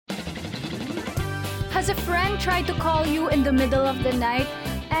Has a friend tried to call you in the middle of the night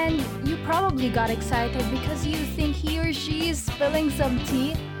and you probably got excited because you think he or she is spilling some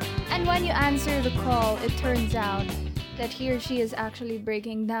tea? And when you answer the call, it turns out that he or she is actually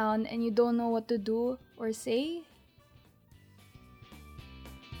breaking down and you don't know what to do or say?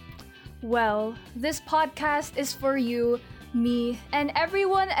 Well, this podcast is for you, me, and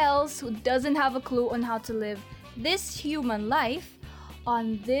everyone else who doesn't have a clue on how to live this human life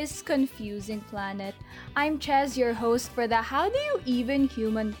on this confusing planet. I'm Ches, your host for the How Do You Even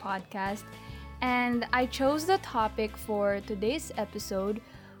Human podcast, and I chose the topic for today's episode,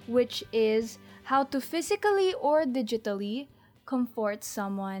 which is how to physically or digitally comfort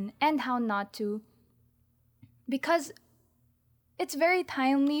someone and how not to. Because it's very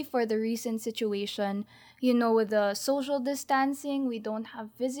timely for the recent situation. With the social distancing, we don't have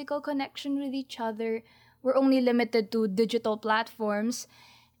physical connection with each other. We're only limited to digital platforms.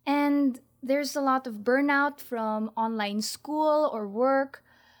 And there's a lot of burnout from online school or work.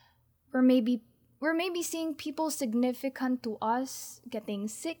 We're maybe seeing people significant to us getting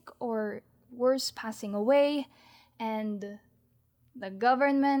sick or worse, passing away. And the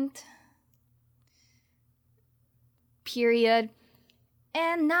government, period.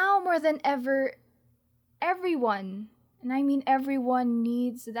 And now more than ever, everyone, and I mean everyone,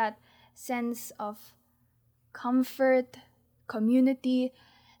 needs that sense of comfort, community,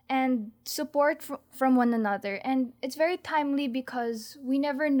 and support from one another. And it's very timely because we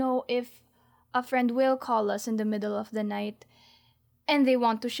never know if a friend will call us in the middle of the night and they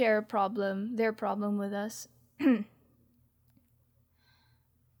want to share their problem with us.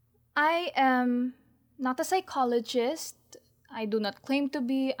 I am not a psychologist. I do not claim to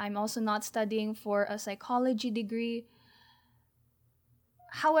be. I'm also not studying for a psychology degree.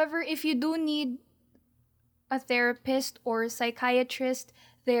 However, if you do need a therapist or psychiatrist,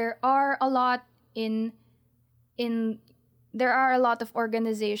 there are a lot there are a lot of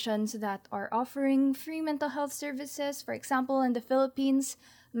organizations that are offering free mental health services. For example, in the Philippines,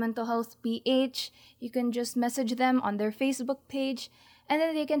 Mental Health PH, you can just message them on their Facebook page and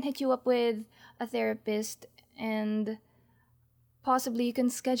then they can hit you up with a therapist and possibly you can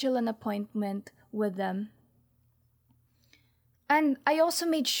schedule an appointment with them. And I also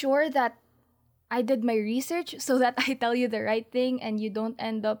made sure that I did my research so that I tell you the right thing and you don't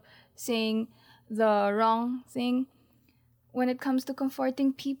end up saying the wrong thing when it comes to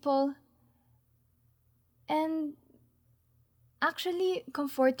comforting people. And actually,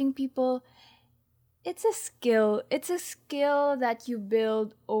 comforting people, it's a skill. It's a skill that you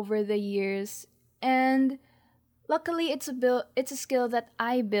build over the years. And luckily, it's a skill that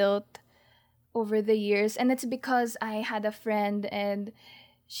I built over the years. And it's because I had a friend and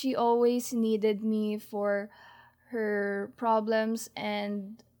she always needed me for her problems,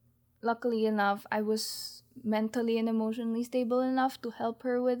 and luckily enough, I was mentally and emotionally stable enough to help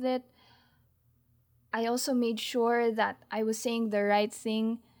her with it. I also made sure that I was saying the right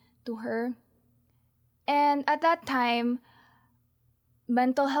thing to her. And at that time,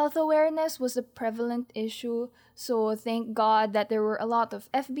 mental health awareness was a prevalent issue, so thank God that there were a lot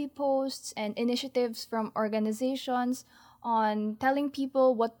of FB posts and initiatives from organizations on telling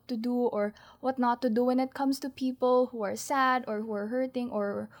people what to do or what not to do when it comes to people who are sad or who are hurting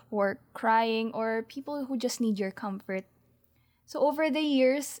or who are crying or people who just need your comfort. So over the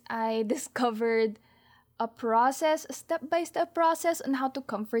years, I discovered a step-by-step process on how to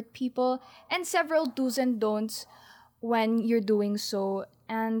comfort people and several do's and don'ts when you're doing so.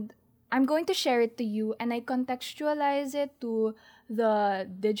 And I'm going to share it to you and I contextualize it to the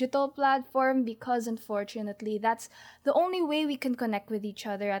digital platform because unfortunately that's the only way we can connect with each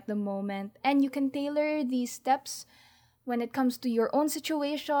other at the moment. And you can tailor these steps when it comes to your own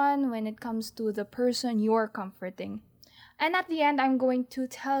situation, when it comes to the person you're comforting. And at the end, I'm going to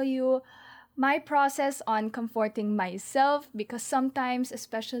tell you my process on comforting myself because sometimes,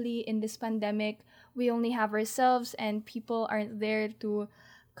 especially in this pandemic, we only have ourselves and people aren't there to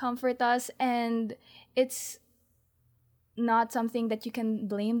comfort us, and it's not something that you can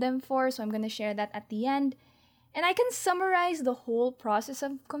blame them for. So I'm going to share that at the end. And I can summarize the whole process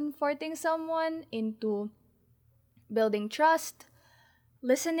of comforting someone into building trust,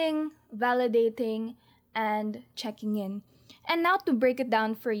 listening, validating, and checking in. And now to break it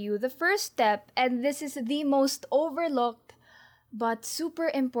down for you, the first step, and this is the most overlooked but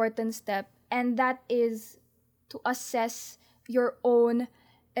super important step, and that is to assess your own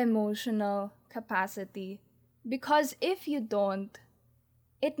emotional capacity. Because if you don't,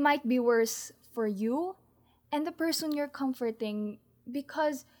 it might be worse for you and the person you're comforting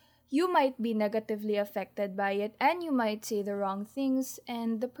because you might be negatively affected by it, and you might say the wrong things,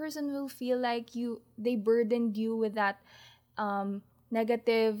 and the person will feel like they burdened you with that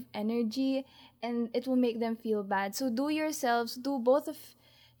negative energy, and it will make them feel bad. So do both of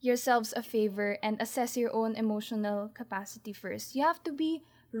yourselves a favor and assess your own emotional capacity first. You have to be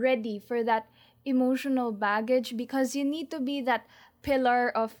ready for that emotional baggage, because you need to be that pillar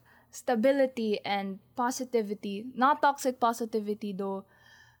of stability and positivity, not toxic positivity though,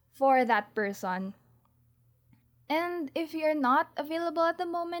 for that person. And if you're not available at the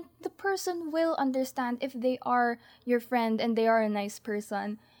moment, the person will understand if they are your friend and they are a nice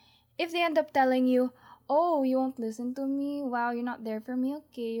person. If they end up telling you, "Oh, you won't listen to me? Wow, you're not there for me?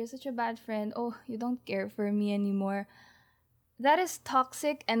 Okay, you're such a bad friend. Oh, you don't care for me anymore." That is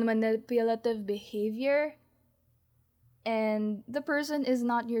toxic and manipulative behavior, and the person is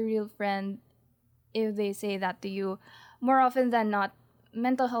not your real friend if they say that to you. More often than not,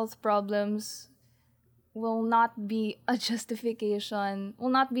 mental health problems will not be justification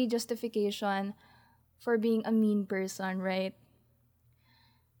for being a mean person, right?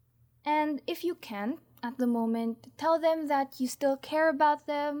 And if you can't at the moment, tell them that you still care about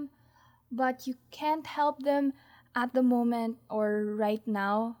them, but you can't help them at the moment or right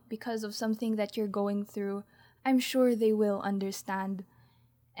now because of something that you're going through. I'm sure they will understand.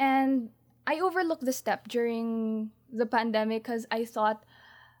 And I overlooked the step during the pandemic because I thought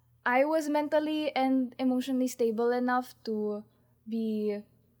I was mentally and emotionally stable enough to be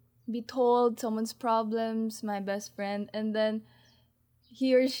be told someone's problems, my best friend, and then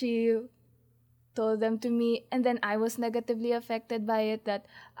he or she told them to me, and then I was negatively affected by it, that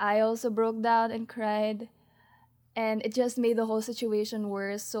I also broke down and cried, and it just made the whole situation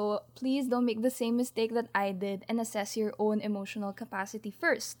worse. So please don't make the same mistake that I did and assess your own emotional capacity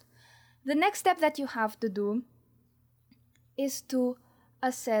first. The next step that you have to do is to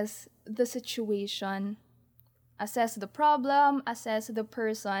assess the situation, assess the problem, assess the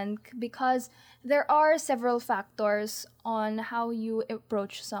person, because there are several factors on how you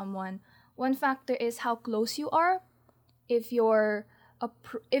approach someone. One factor is how close you are. If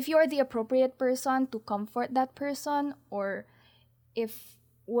if you're the appropriate person to comfort that person, or if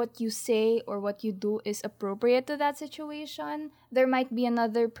what you say or what you do is appropriate to that situation. There might be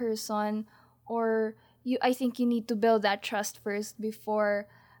another person, or I think you need to build that trust first before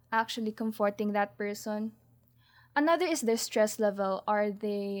actually comforting that person. Another is their stress level. Are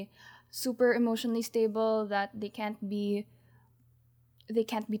they super emotionally stable that they can't be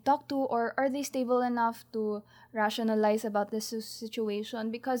talked to, or are they stable enough to rationalize about this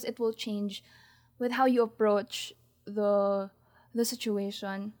situation, because it will change with how you approach the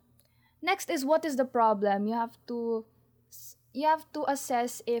situation. Next is, what is the problem? You have to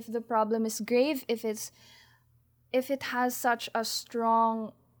assess if the problem is grave, if it has such a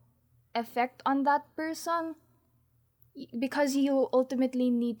strong effect on that person, because you ultimately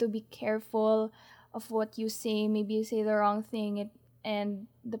need to be careful of what you say. Maybe you say the wrong thing, and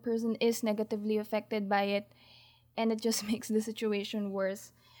the person is negatively affected by it, and it just makes the situation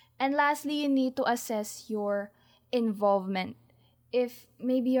worse. And lastly, you need to assess your involvement. If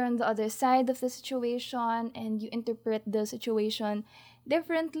maybe you're on the other side of the situation and you interpret the situation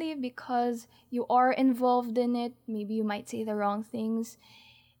differently because you are involved in it, maybe you might say the wrong things.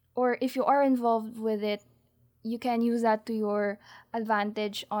 Or if you are involved with it, you can use that to your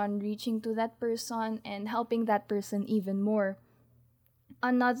advantage on reaching to that person and helping that person even more.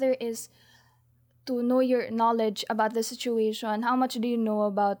 Another is to know your knowledge about the situation. How much do you know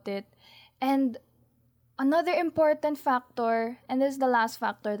about it? And another important factor, and this is the last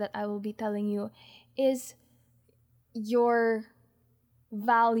factor that I will be telling you, is your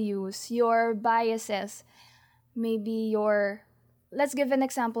values, your biases. Maybe let's give an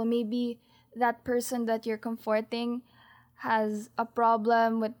example. Maybe that person that you're comforting has a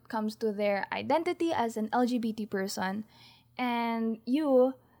problem when it comes to their identity as an LGBT person. And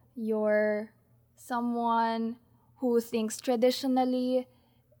you're someone who thinks traditionally,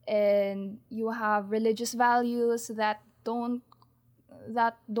 and you have religious values that don't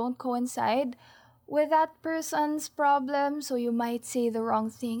coincide with that person's problem, so you might say the wrong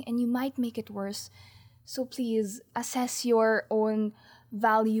thing and you might make it worse. So please assess your own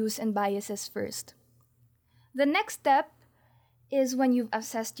values and biases first. The next step is, when you've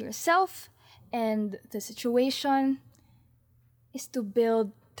assessed yourself and the situation, is to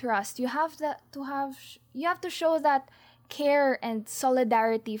build trust. You have to show that care and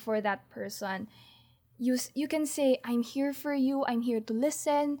solidarity for that person. You can say, "I'm here for you. I'm here to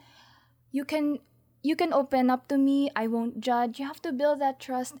listen. You can open up to me. I won't judge." You have to build that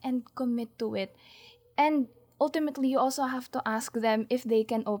trust and commit to it. And ultimately you also have to ask them if they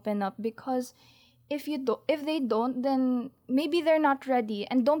can open up, because if they don't, then maybe they're not ready.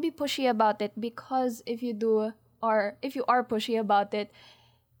 And don't be pushy about it, because if you do, or if you are pushy about it,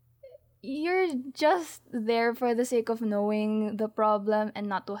 you're just there for the sake of knowing the problem and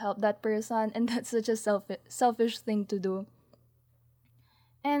not to help that person, and that's such a selfish thing to do.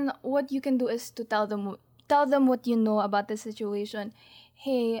 And what you can do is to tell them what you know about the situation.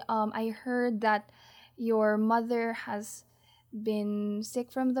 Hey, I heard that your mother has been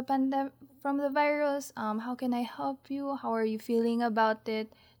sick from the from the virus. How can I help you? How are you feeling about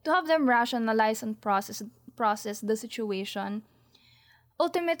it? To have them rationalize and process the situation.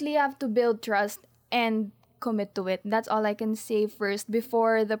 Ultimately, you have to build trust and commit to it. That's all I can say first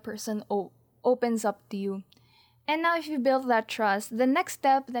before the person opens up to you. And now, if you build that trust, the next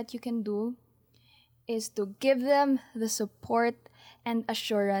step that you can do is to give them the support and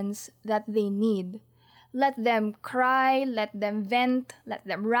assurance that they need. Let them cry, let them vent, let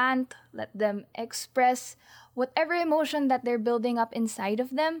them rant, let them express whatever emotion that they're building up inside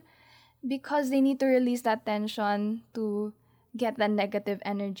of them, because they need to release that tension to get that negative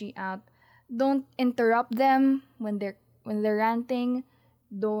energy out. Don't interrupt them when they're ranting.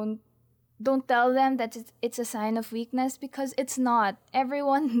 Don't don't tell them that it's a sign of weakness, because it's not.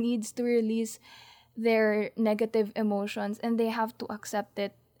 Everyone needs to release their negative emotions, and they have to accept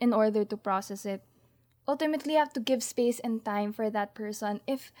it in order to process it. Ultimately, you have to give space and time for that person.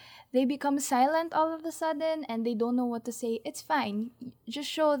 If they become silent all of a sudden and they don't know what to say, it's fine. Just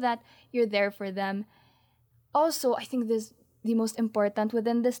show that you're there for them. Also, I think this the most important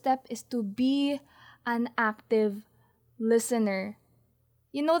within this step is to be an active listener.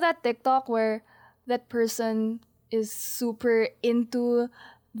 You know that TikTok where that person is super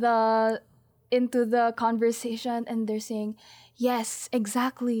the into the conversation, and they're saying, "Yes,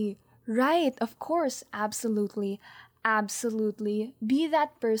 exactly. Right, of course, absolutely. Absolutely. Be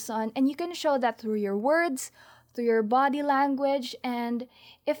that person, and you can show that through your words, through your body language, and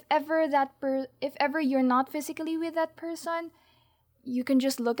if ever you're not physically with that person, you can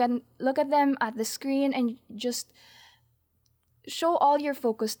just look at them at the screen and just show all your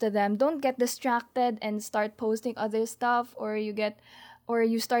focus to them. Don't get distracted and start posting other stuff, or you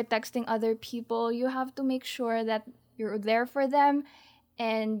start texting other people. You have to make sure that you're there for them,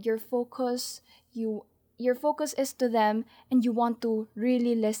 and your focus is to them, and you want to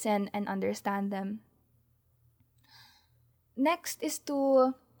really listen and understand them. Next is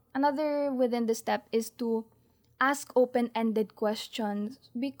to Another within the step is to ask open-ended questions,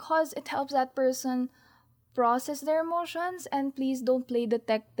 because it helps that person process their emotions. And please don't play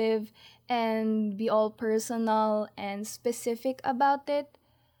detective and be all personal and specific about it,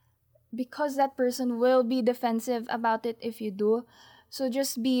 because that person will be defensive about it if you do. So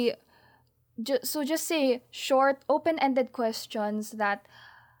just say short open-ended questions that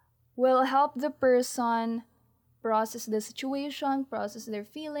will help the person process the situation, process their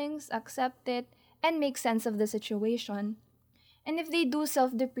feelings, accept it, and make sense of the situation. And if they do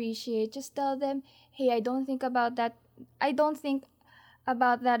self depreciate, just tell them, hey, I don't think about that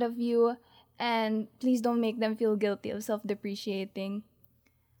of you, and please don't make them feel guilty of self depreciating.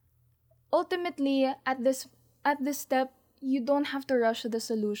 Ultimately, at this step, you don't have to rush to the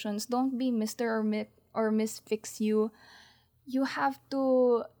solutions. Don't be Mr. or Miss Fix You. You have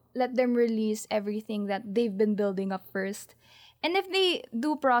to let them release everything that they've been building up first. And if they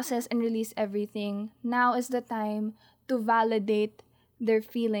do process and release everything, now is the time to validate their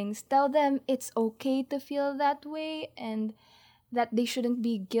feelings. Tell them it's okay to feel that way, and that they shouldn't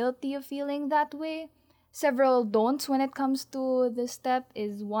be guilty of feeling that way. Several don'ts when it comes to this step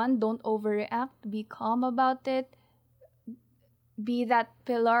is: one, don't overreact, be calm about it, be that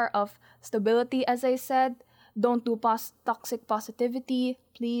pillar of stability, as I said. Don't do toxic positivity,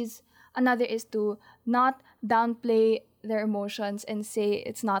 please. Another is to not downplay their emotions and say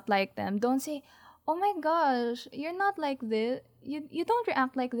it's not like them. Don't say, oh my gosh, you're not like this. You don't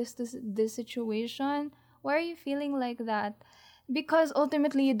react like to this situation. Why are you feeling like that? Because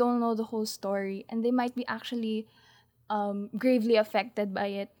ultimately you don't know the whole story, and they might be actually gravely affected by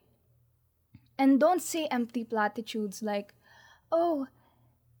it. And don't say empty platitudes like, oh,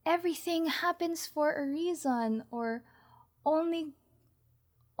 everything happens for a reason, or only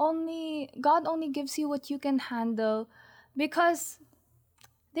God only gives you what you can handle, because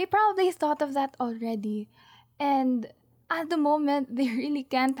they probably thought of that already. And at the moment they really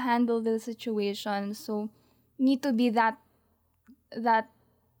can't handle the situation. So need to be that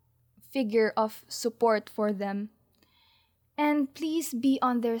figure of support for them. And please be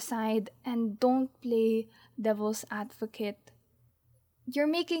on their side and don't play devil's advocate.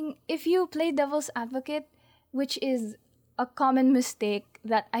 If you play devil's advocate, which is a common mistake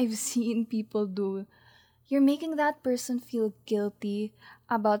that I've seen people do. You're making that person feel guilty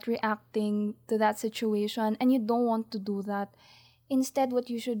about reacting to that situation, and you don't want to do that. Instead, what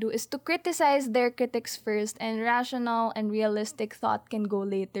you should do is to criticize their critics first, and rational and realistic thought can go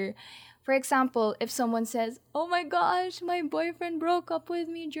later. For example, if someone says, "Oh my gosh, my boyfriend broke up with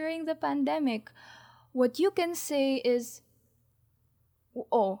me during the pandemic," what you can say is,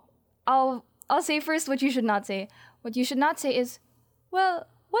 "Oh, I'll say first what you should not say. What you should not say is, well,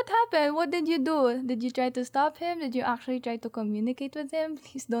 what happened? What did you do? Did you try to stop him? Did you actually try to communicate with him?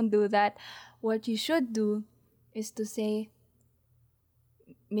 Please don't do that." What you should do is to say,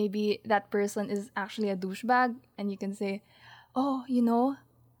 maybe that person is actually a douchebag, and you can say, "Oh,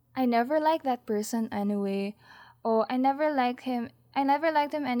 I never liked that person anyway. Oh, I never liked him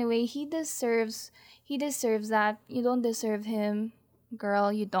anyway. He deserves that. You don't deserve him.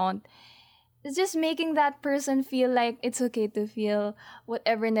 Girl, you don't." It's just making that person feel like it's okay to feel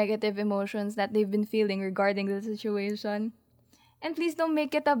whatever negative emotions that they've been feeling regarding the situation. And please don't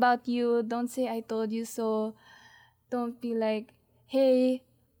make it about you. Don't say "I told you so." Don't be like, "Hey,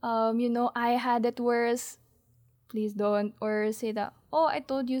 I had it worse." Please don't. Or say that, "Oh, I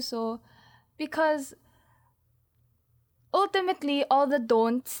told you so." Because ultimately, all the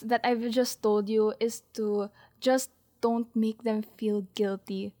don'ts that I've just told you is to just don't make them feel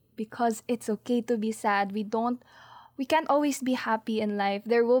guilty, because it's okay to be sad. We can't always be happy in life.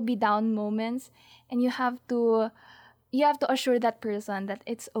 There will be down moments, and you have to assure that person that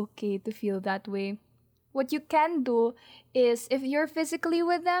it's okay to feel that way. What you can do is, if you're physically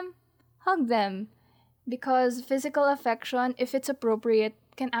with them, hug them, because physical affection, if it's appropriate,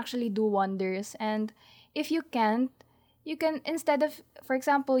 can actually do wonders. And if you can't, you can, instead of, for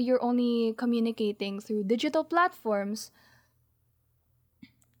example, you're only communicating through digital platforms,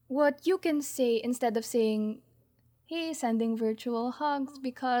 what you can say, instead of saying, "Hey, sending virtual hugs,"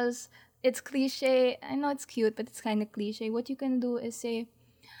 because it's cliche. I know it's cute, but it's kind of cliche. What you can do is say,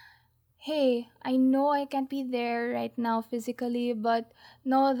 "Hey, I know I can't be there right now physically, but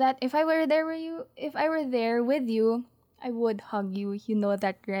know that if I were there with you, I would hug you. You know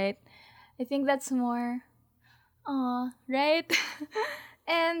that, right?" I think that's more, right?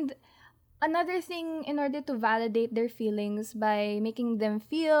 And another thing, in order to validate their feelings by making them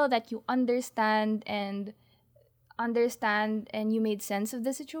feel that you understand and you made sense of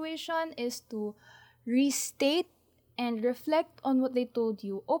the situation, is to restate and reflect on what they told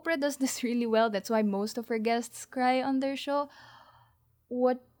you. Oprah does this really well. That's why most of her guests cry on their show.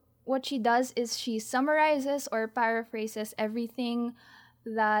 What she does is she summarizes or paraphrases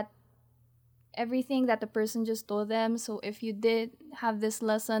that everything that the person just told them. So if you did have this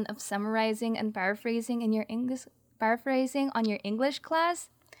lesson of summarizing and paraphrasing on your English class,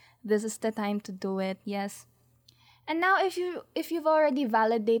 this is the time to do it. Yes. And now, if you've already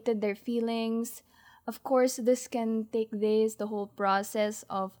validated their feelings, of course this can take days, the whole process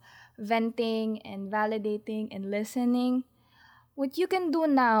of venting and validating and listening. What you can do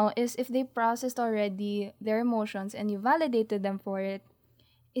now is, if they processed already their emotions and you validated them for it,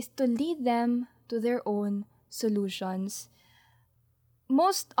 is to lead them to their own solutions.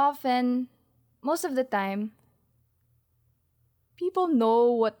 Most often, most of the time, people know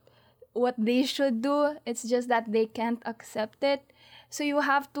what they should do. It's just that they can't accept it. So you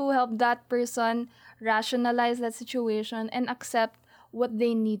have to help that person rationalize that situation and accept what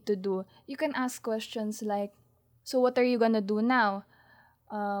they need to do. You can ask questions like, "So what are you gonna do now?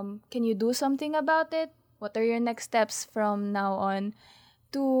 Can you do something about it? What are your next steps from now on?"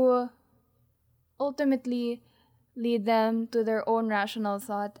 To ultimately lead them to their own rational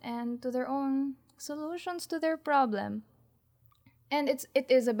thought and to their own solutions to their problem. And it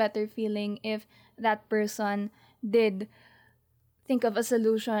is a better feeling if that person did think of a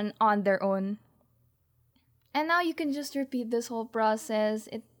solution on their own. And now you can just repeat this whole process.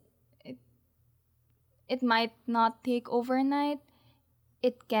 It it might not take overnight.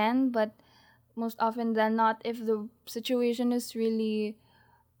 It can, but most often than not, if the situation is really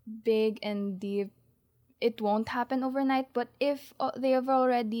big and deep, it won't happen overnight. But if they have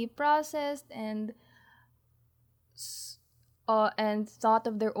already processed and thought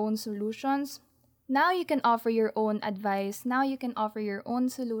of their own solutions, now you can offer your own advice. Now you can offer your own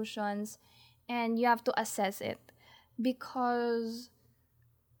solutions, and you have to assess it. Because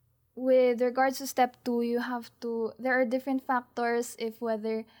with regards to step 2, there are different factors, if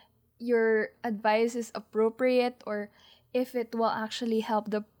whether your advice is appropriate, or if it will actually help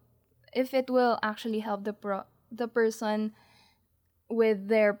the person with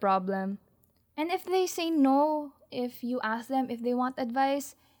their problem. And if they say no, if you ask them if they want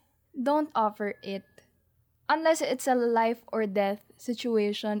advice, don't offer it. unless it's a life or death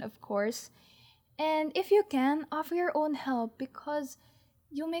situation, of course. And if you can, offer your own help, because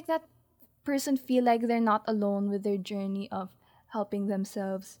you make that person feel like they're not alone with their journey of helping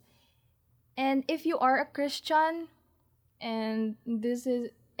themselves. And if you are a Christian, and this is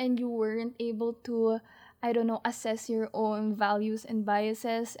and you weren't able to, I don't know, assess your own values and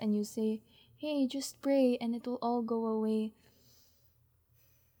biases, and you say, hey, just pray and it will all go away,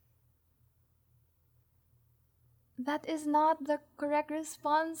 that is not the correct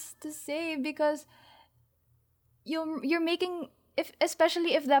response to say, because you're making, if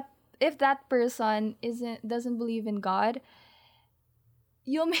especially if that person isn't doesn't believe in God,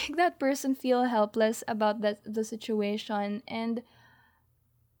 you'll make that person feel helpless about the situation. And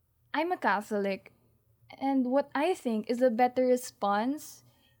I'm a Catholic, and what I think is a better response,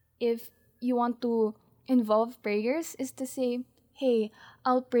 if you want to involve prayers, is to say, hey,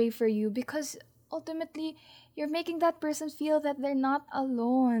 I'll pray for you, because ultimately you're making that person feel that they're not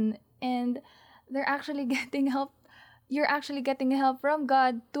alone, and they're actually getting help. You're actually getting help from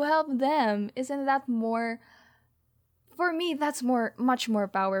God to help them. Isn't that more, for me, that's much more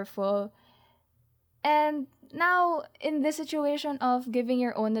powerful. And now, in this situation of giving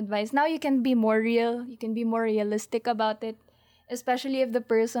your own advice, now you can be more real, you can be more realistic about it, especially if the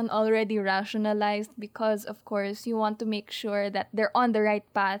person already rationalized, because, of course, you want to make sure that they're on the right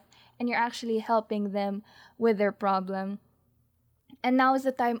path and you're actually helping them with their problem. And now is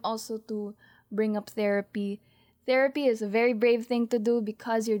the time also to bring up therapy. Therapy is a very brave thing to do,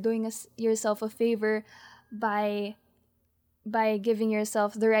 because you're doing yourself a favor by giving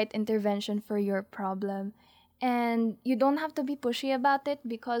yourself the right intervention for your problem. And you don't have to be pushy about it,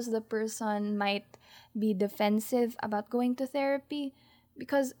 because the person might be defensive about going to therapy.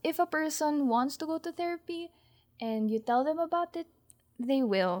 Because if a person wants to go to therapy and you tell them about it, they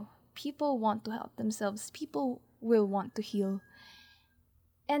will. People want to help themselves, people will want to heal.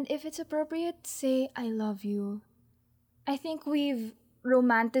 And if it's appropriate, say, I love you. I think we've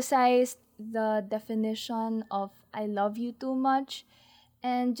romanticized the definition of I love you too much,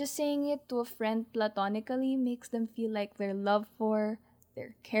 and just saying it to a friend platonically makes them feel like they're loved for,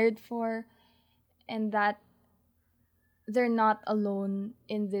 they're cared for, and that they're not alone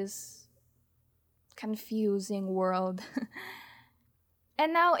in this confusing world.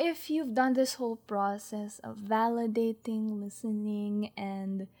 And now, if you've done this whole process of validating, listening,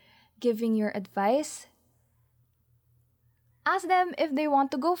 and giving your advice, ask them if they want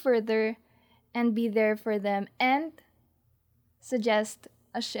to go further, and be there for them, and suggest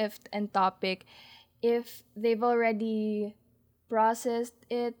a shift and topic. If they've already processed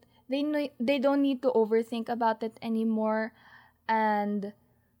it, they don't need to overthink about it anymore, and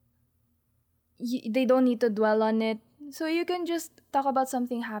they don't need to dwell on it. So you can just talk about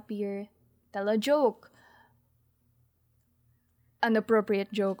something happier, tell a joke, an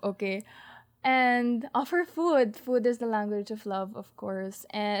appropriate joke, okay? And offer food. Food is the language of love, of course,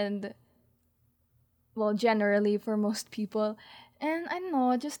 and well, generally for most people. And I don't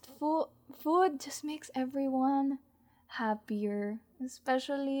know, just food just makes everyone happier,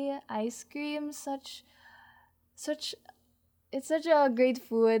 especially ice cream. Such It's such a great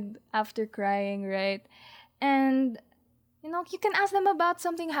food after crying, right? And you can ask them about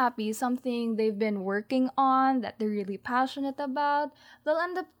something happy, something they've been working on that they're really passionate about. They'll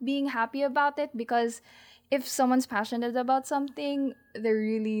end up being happy about it, because if someone's passionate about something, they're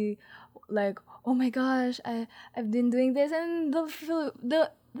really like, oh my gosh, I've been doing this, and they'll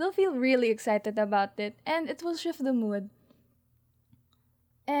feel really excited about it, and it will shift the mood.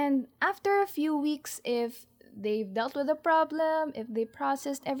 And after a few weeks, if they've dealt with the problem, if they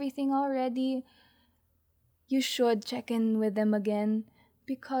processed everything already, you should check in with them again,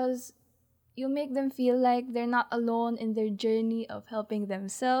 because you make them feel like they're not alone in their journey of helping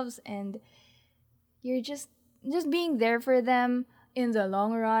themselves, and you're just being there for them in the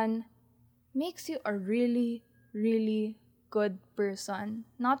long run makes you a really, really good person.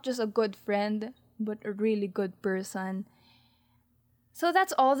 Not just a good friend, but a really good person. So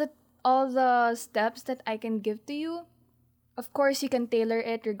that's all the steps that I can give to you. Of course, you can tailor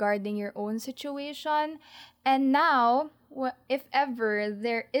it regarding your own situation. And now, if ever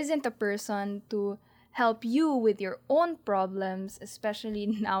there isn't a person to help you with your own problems, especially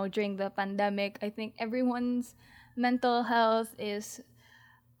now during the pandemic, I think everyone's mental health is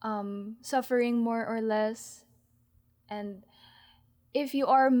suffering more or less. And if you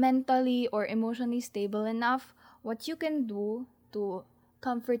are mentally or emotionally stable enough, what you can do to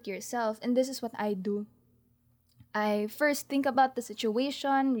comfort yourself, and this is what I do. I first think about the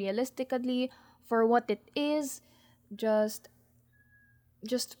situation realistically for what it is, just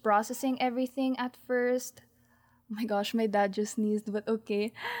processing everything at first. Oh my gosh, my dad just sneezed, but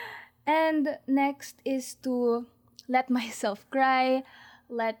okay. And next is to let myself cry,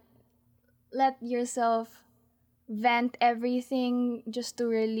 let let yourself vent everything just to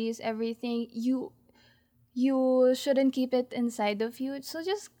release everything. You shouldn't keep it inside of you. So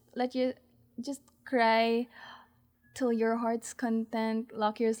just cry till your heart's content,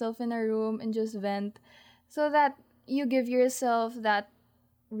 lock yourself in a room and just vent so that you give yourself that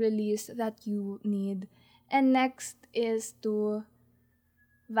release that you need. And next is to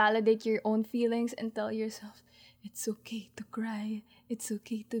validate your own feelings and tell yourself it's okay to cry. It's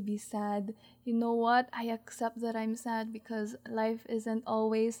okay to be sad. You know what? I accept that I'm sad because life isn't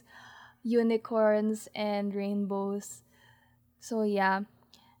always unicorns and rainbows. So yeah.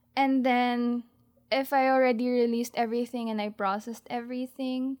 And then if I already released everything and I processed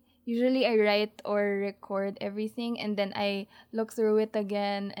everything, usually I write or record everything and then I look through it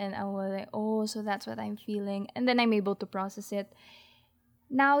again and I will like, oh, so that's what I'm feeling. And then I'm able to process it.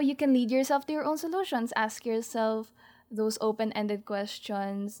 Now you can lead yourself to your own solutions. Ask yourself those open ended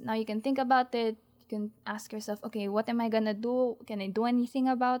questions. Now you can think about it. You can ask yourself, okay, what am I gonna do? Can I do anything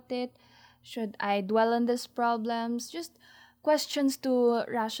about it? Should I dwell on these problems? Just questions to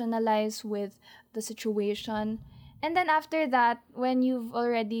rationalize with the situation. And then after that, when you've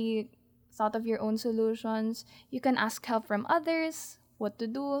already thought of your own solutions, you can ask help from others, what to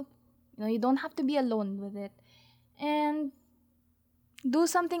do. You don't have to be alone with it. And do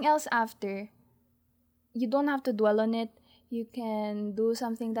something else after. You don't have to dwell on it. You can do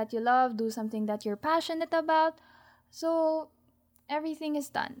something that you love, do something that you're passionate about. So everything is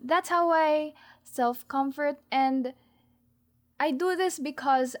done. That's how I self comfort, and I do this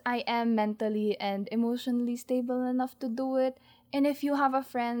because I am mentally and emotionally stable enough to do it. And if you have a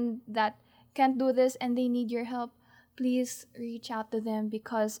friend that can't do this and they need your help, please reach out to them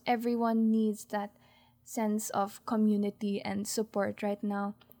because everyone needs that sense of community and support right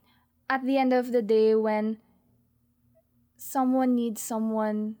now. At the end of the day, when someone needs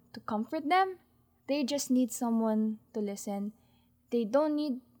someone to comfort them, they just need someone to listen. They don't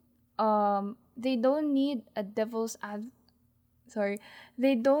need a sorry.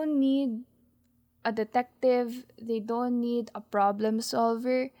 They don't need a detective, they don't need a problem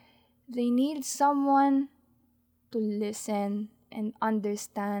solver. They need someone to listen and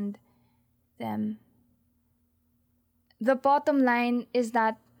understand them. The bottom line is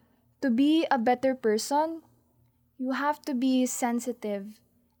that to be a better person, you have to be sensitive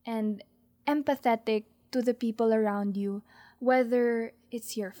and empathetic to the people around you, whether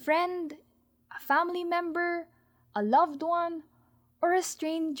it's your friend, a family member, a loved one, or a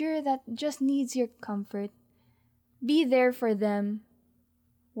stranger that just needs your comfort. Be there for them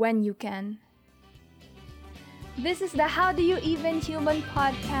when you can. This is the How Do You Even Human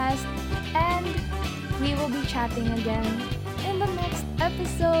podcast, and we will be chatting again in the next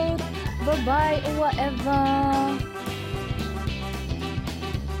episode. Bye bye, whatever.